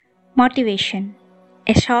Motivation,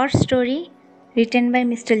 a short story written by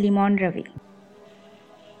Mr. Leemon Ravi.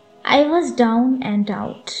 I was down and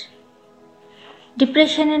out.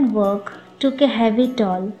 Depression and work took a heavy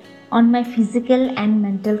toll on my physical and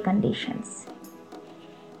mental conditions.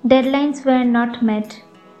 Deadlines were not met,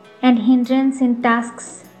 and hindrance in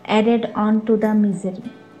tasks added on to the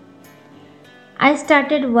misery. I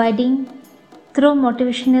started wading through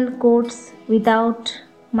motivational quotes without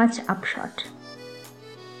much upshot.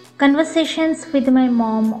 Conversations with my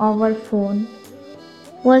mom over phone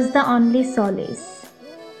was the only solace.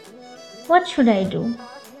 What should I do?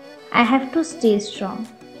 I have to stay strong.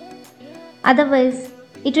 Otherwise,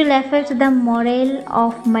 it will affect the morale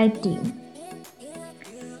of my team.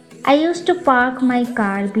 I used to park my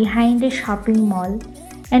car behind a shopping mall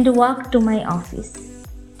and walk to my office.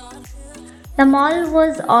 The mall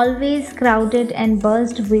was always crowded and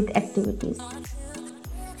buzzed with activities.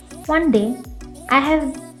 One day, I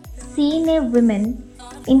have seen a woman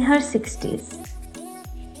in her 60s,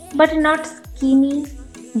 but not skinny,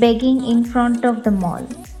 begging in front of the mall.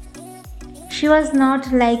 She was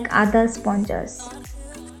not like other spongers.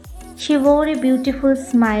 She wore a beautiful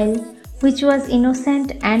smile which was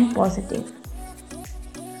innocent and positive.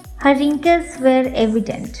 Her wrinkles were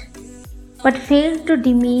evident, but failed to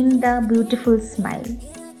demean the beautiful smile.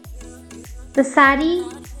 The sari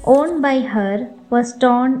owned by her was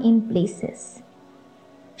torn in places.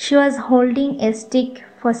 She was holding a stick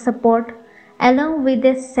for support along with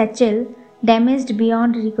a satchel damaged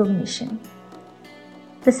beyond recognition.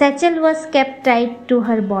 The satchel was kept tight to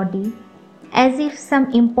her body as if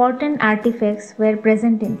some important artifacts were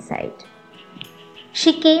present inside.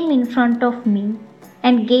 She came in front of me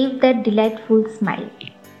and gave that delightful smile.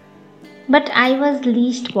 But I was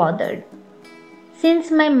least bothered, since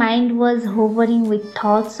my mind was hovering with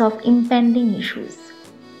thoughts of impending issues.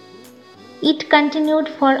 It continued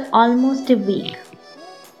for almost a week,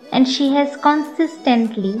 and she has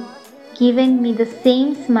consistently given me the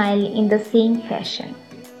same smile in the same fashion.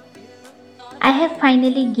 I have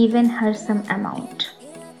finally given her some amount.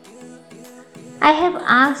 I have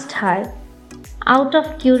asked her, out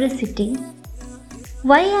of curiosity,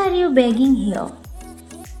 "Why are you begging here?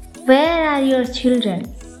 Where are your children?"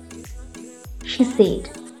 She said,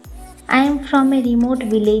 "I am from a remote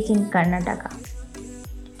village in Karnataka.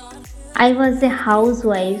 I was a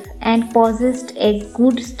housewife and possessed a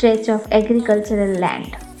good stretch of agricultural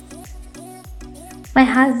land. My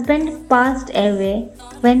husband passed away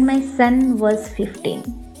when my son was 15.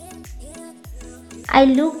 I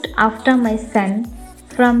looked after my son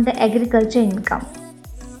from the agriculture income.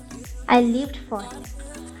 I lived for him."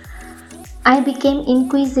 I became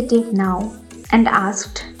inquisitive now and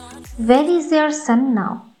asked, "Where is your son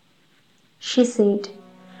now?" She said,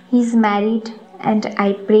 "He is married and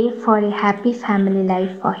I pray for a happy family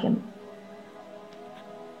life for him."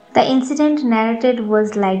 The incident narrated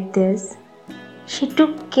was like this. She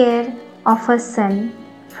took care of her son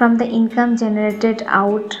from the income generated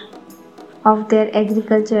out of their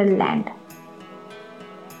agricultural land.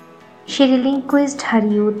 She relinquished her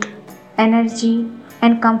youth, energy,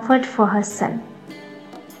 and comfort for her son.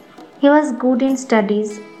 He was good in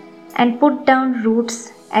studies and put down roots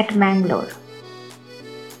at Mangalore.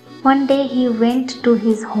 One day he went to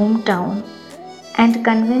his hometown and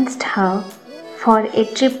convinced her for a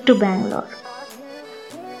trip to Bangalore.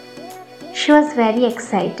 She was very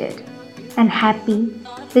excited and happy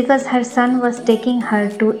because her son was taking her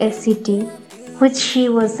to a city which she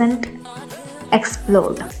wasn't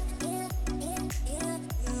explored.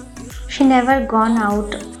 She never gone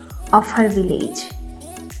out of her village.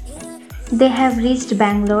 They have reached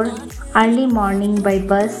Bangalore early morning by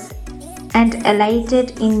bus and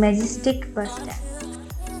alighted in Majestic bus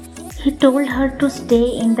stand. He told her to stay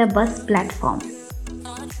in the bus platform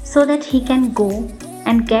so that he can go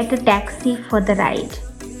and get a taxi for the ride.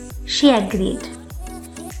 She agreed.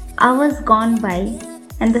 Hours gone by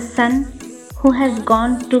and the son who has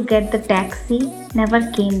gone to get the taxi never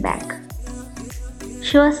came back.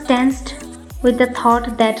 She was tensed with the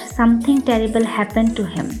thought that something terrible happened to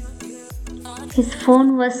him. His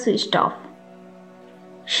phone was switched off.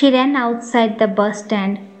 She ran outside the bus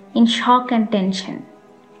stand in shock and tension,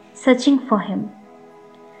 searching for him.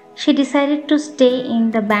 She decided to stay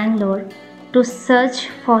in the Bangalore to search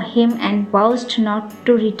for him and vowed not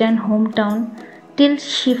to return hometown till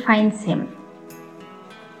she finds him.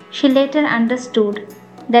 She later understood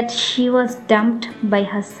that she was dumped by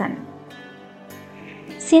her son,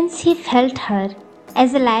 since he felt her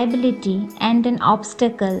as a liability and an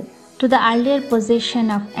obstacle to the earlier possession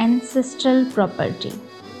of ancestral property.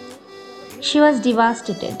 She was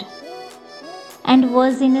devastated and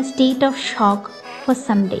was in a state of shock for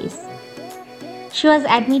some days. She was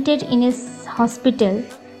admitted in a hospital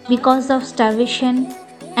because of starvation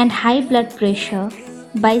and high blood pressure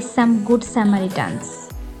by some good Samaritans.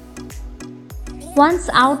 Once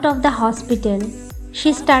out of the hospital,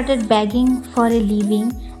 she started begging for a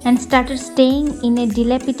living and started staying in a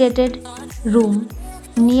dilapidated room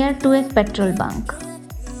near to a petrol bunk.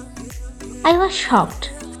 I was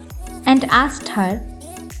shocked and asked her,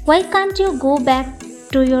 "Why can't you go back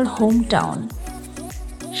to your hometown?"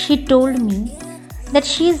 She told me that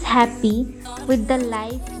she is happy with the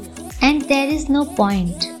life here and there is no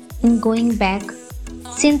point in going back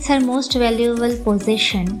since her most valuable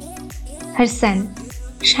possession, her son,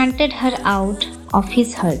 shunted her out of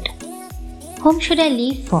his herd. Whom should I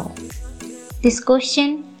live for? This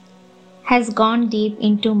question has gone deep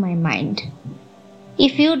into my mind.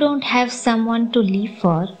 If you don't have someone to live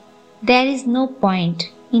for, there is no point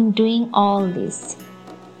in doing all this.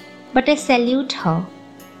 But I salute her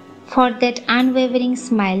for that unwavering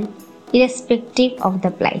smile, irrespective of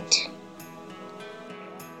the plight.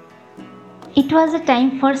 It was a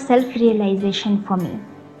time for self-realization for me.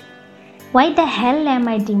 Why the hell am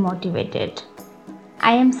I demotivated?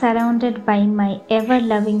 I am surrounded by my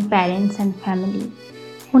ever-loving parents and family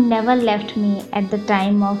who never left me at the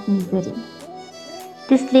time of misery.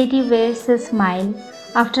 This lady wears a smile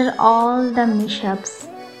after all the mishaps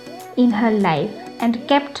in her life and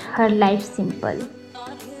kept her life simple.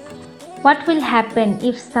 What will happen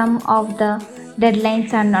if some of the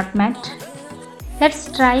deadlines are not met? Let's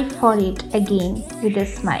strive for it again with a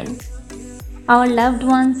smile. Our loved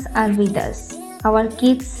ones are with us. Our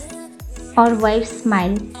kids or wife's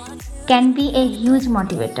smile can be a huge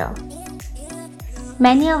motivator.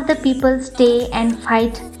 Many of the people stay and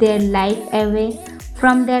fight their life away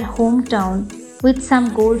from their hometown with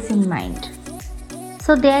some goals in mind.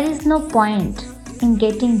 So there is no point in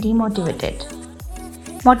getting demotivated.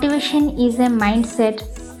 Motivation is a mindset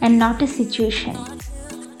and not a situation.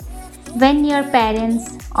 When your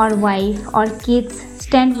parents or wife or kids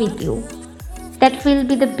stand with you, that will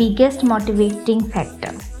be the biggest motivating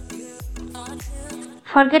factor.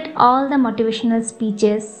 Forget all the motivational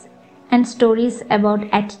speeches and stories about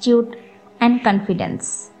attitude and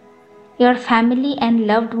confidence. Your family and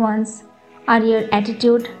loved ones are your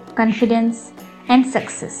attitude, confidence, and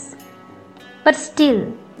success. But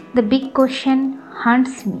still, the big question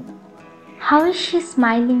haunts me. How is she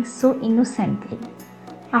smiling so innocently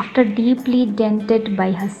after deeply dented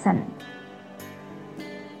by her son?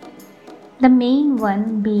 The main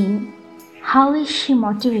one being, how is she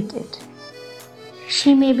motivated?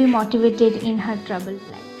 She may be motivated in her troubled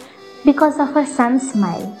life because of her son's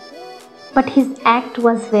smile, but his act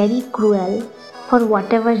was very cruel for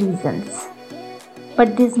whatever reasons.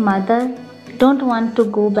 But this mother don't want to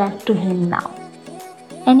go back to him now.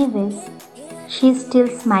 Anyways, she is still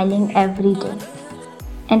smiling every day,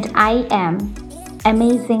 and I am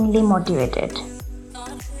amazingly motivated.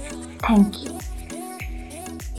 Thank you.